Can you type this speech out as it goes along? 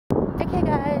Okay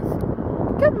guys,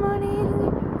 good morning.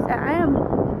 So I am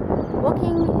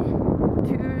walking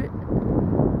to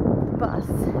the bus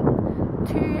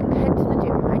to head to the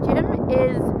gym. My gym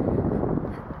is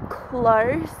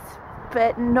close,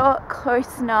 but not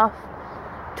close enough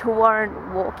to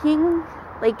warrant walking.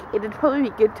 Like, it'd probably be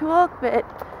good to walk, but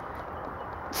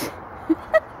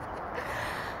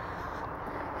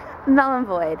null and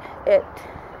void.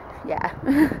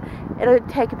 It'll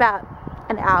take about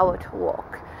an hour to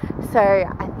walk. So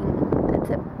I think that's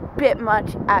a bit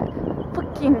much at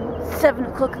fucking 7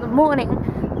 o'clock in the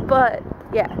morning. But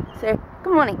yeah, so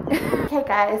good morning. Okay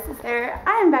guys, so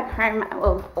I am back home.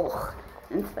 Well,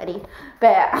 and sweaty.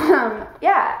 But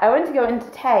yeah, I went to go into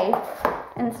Tay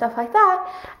and stuff like that,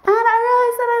 and I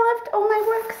realized that I left all my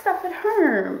work stuff at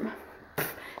home.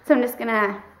 So I'm just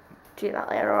gonna do that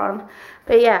later on.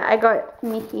 But yeah, I got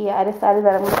Mickey. I decided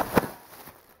that I'm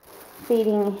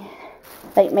feeding,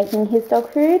 like making his dog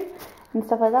food and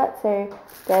stuff like that. So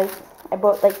guys, I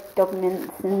bought like dog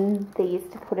mints and these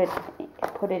to put it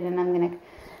in. I'm gonna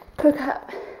cook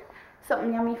up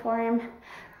something yummy for him.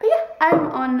 But yeah,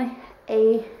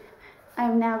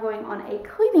 I'm now going on a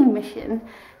cleaning mission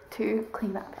to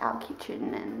clean up our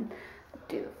kitchen and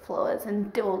do the floors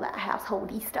and do all that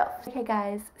householdy stuff. Okay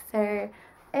guys, so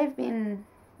I've been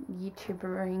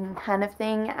YouTubering kind of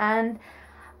thing, and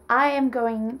I am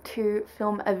going to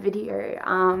film a video.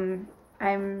 I'm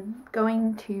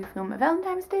going to film a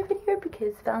Valentine's Day video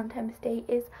because Valentine's Day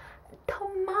is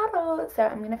tomorrow. So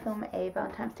I'm going to film a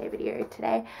Valentine's Day video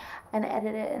today and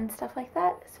edit it and stuff like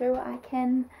that, so I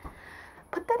can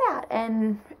put that out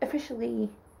and officially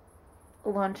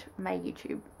launch my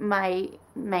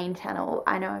main channel.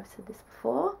 I know I've said this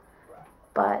before,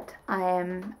 but I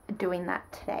am doing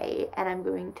that today, and I'm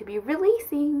going to be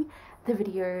releasing the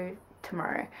video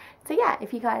tomorrow. So yeah,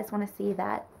 if you guys want to see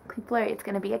that, click below. It's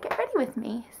going to be a get ready with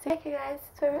me. So okay guys,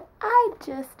 so I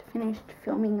just finished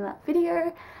filming that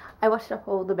video. I washed up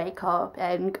all the makeup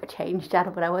and got changed out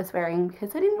of what I was wearing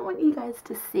because I didn't want you guys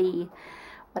to see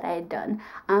what I had done.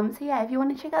 So yeah, if you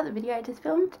want to check out the video I just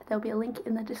filmed, there'll be a link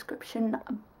in the description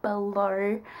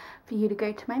below for you to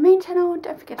go to my main channel.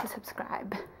 Don't forget to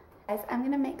subscribe. Guys, I'm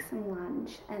gonna make some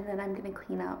lunch and then I'm gonna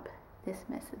clean up this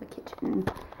mess of the kitchen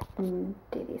and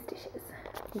do these dishes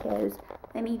because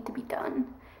they need to be done.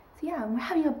 So yeah, we're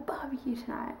having a barbecue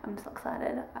tonight. I'm so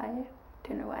excited. I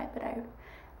don't know why, but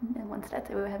once Dad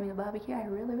said we were having a barbecue, I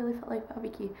really felt like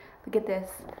barbecue. Look at this.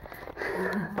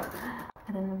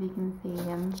 I don't know if you can see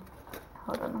him.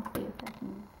 Hold on, I'll see if I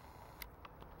can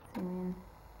zoom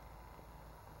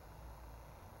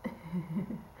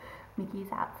in.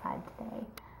 Mickey's outside today.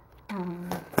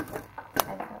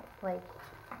 I felt like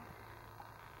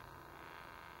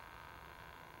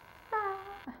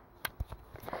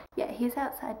yeah, he's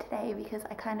outside today because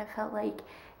I kind of felt like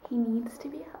he needs to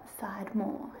be outside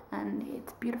more, and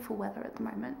it's beautiful weather at the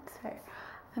moment, so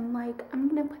I'm like, I'm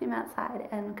gonna put him outside,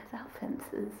 and because our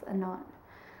fences are not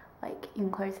like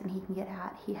enclosed and he can get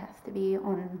out, he has to be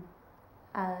on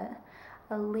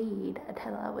a lead, a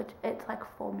tether, which it's like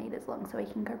 4 meters long, so he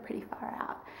can go pretty far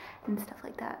out and stuff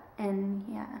like that. And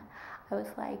yeah, I was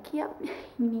like, yep,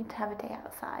 you need to have a day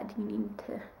outside, you need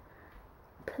to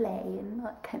play and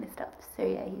that kind of stuff. So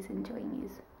yeah, he's enjoying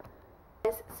his.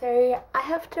 So I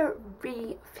have to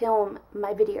re-film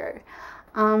my video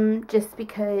just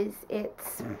because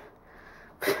it's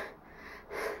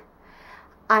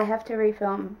I have to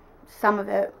re-film some of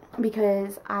it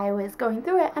because I was going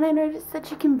through it and I noticed that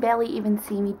you can barely even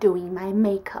see me doing my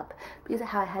makeup because of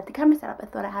how I had the camera set up. I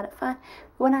thought I had it fine.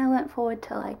 When I went forward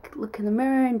to like look in the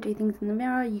mirror and do things in the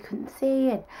mirror, you couldn't see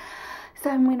it. So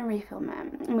I'm going to refilm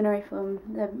it. I'm going to refilm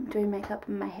the doing makeup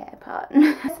and my hair part.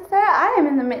 So I am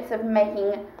in the midst of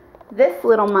making this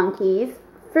little monkey's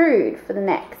food for the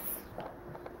next,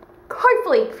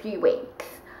 hopefully, few weeks.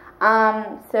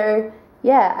 So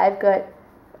yeah, I've got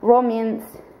raw mince,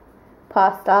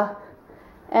 pasta,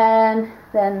 and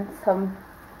then some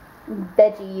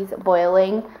veggies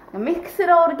boiling. I mix it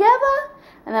all together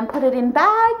and then put it in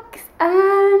bags,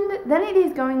 and then it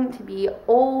is going to be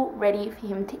all ready for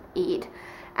him to eat.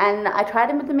 And I tried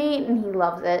him with the meat and he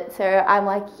loves it, so I'm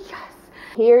like, yes.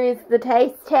 Here is the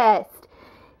taste test.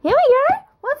 Here we go.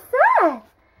 What's that?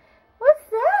 What's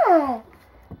that?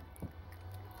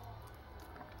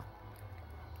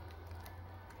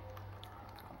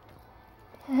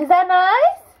 Is that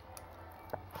nice?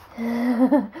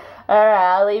 Alright,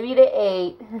 I'll leave you to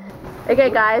eat. Okay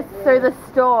guys, so the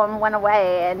storm went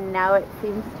away and now it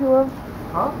seems to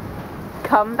have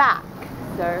come back.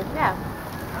 So yeah,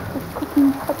 just cooking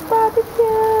a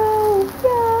barbecue.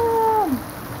 Yum!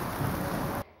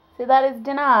 So that is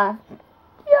dinner.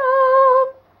 Yum!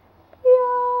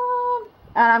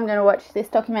 I'm going to watch this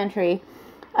documentary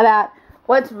about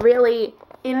what's really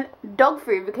in dog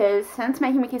food, because since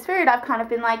making Mickey's food, I've kind of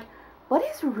been like, what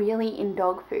is really in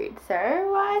dog food? So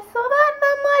I saw that and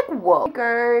I'm like, whoa.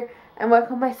 Go and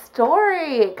work on my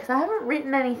story, because I haven't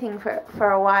written anything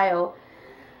for a while.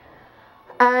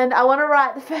 And I want to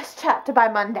write the first chapter by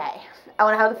Monday. I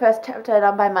want to have the first chapter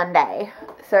done by Monday,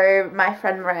 so my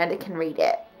friend Miranda can read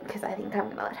it, because I think I'm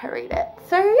going to let her read it.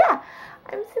 So yeah,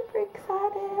 I'm super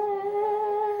excited.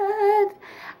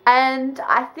 And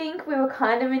I think we were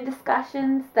kind of in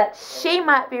discussions that she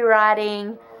might be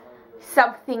writing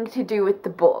something to do with the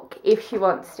book if she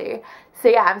wants to. So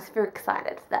yeah, I'm super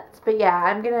excited for that. But yeah,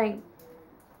 I'm going to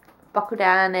buckle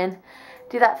down and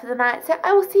do that for the night. So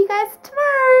I will see you guys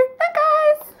tomorrow. Bye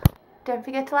guys. Don't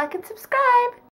forget to like and subscribe.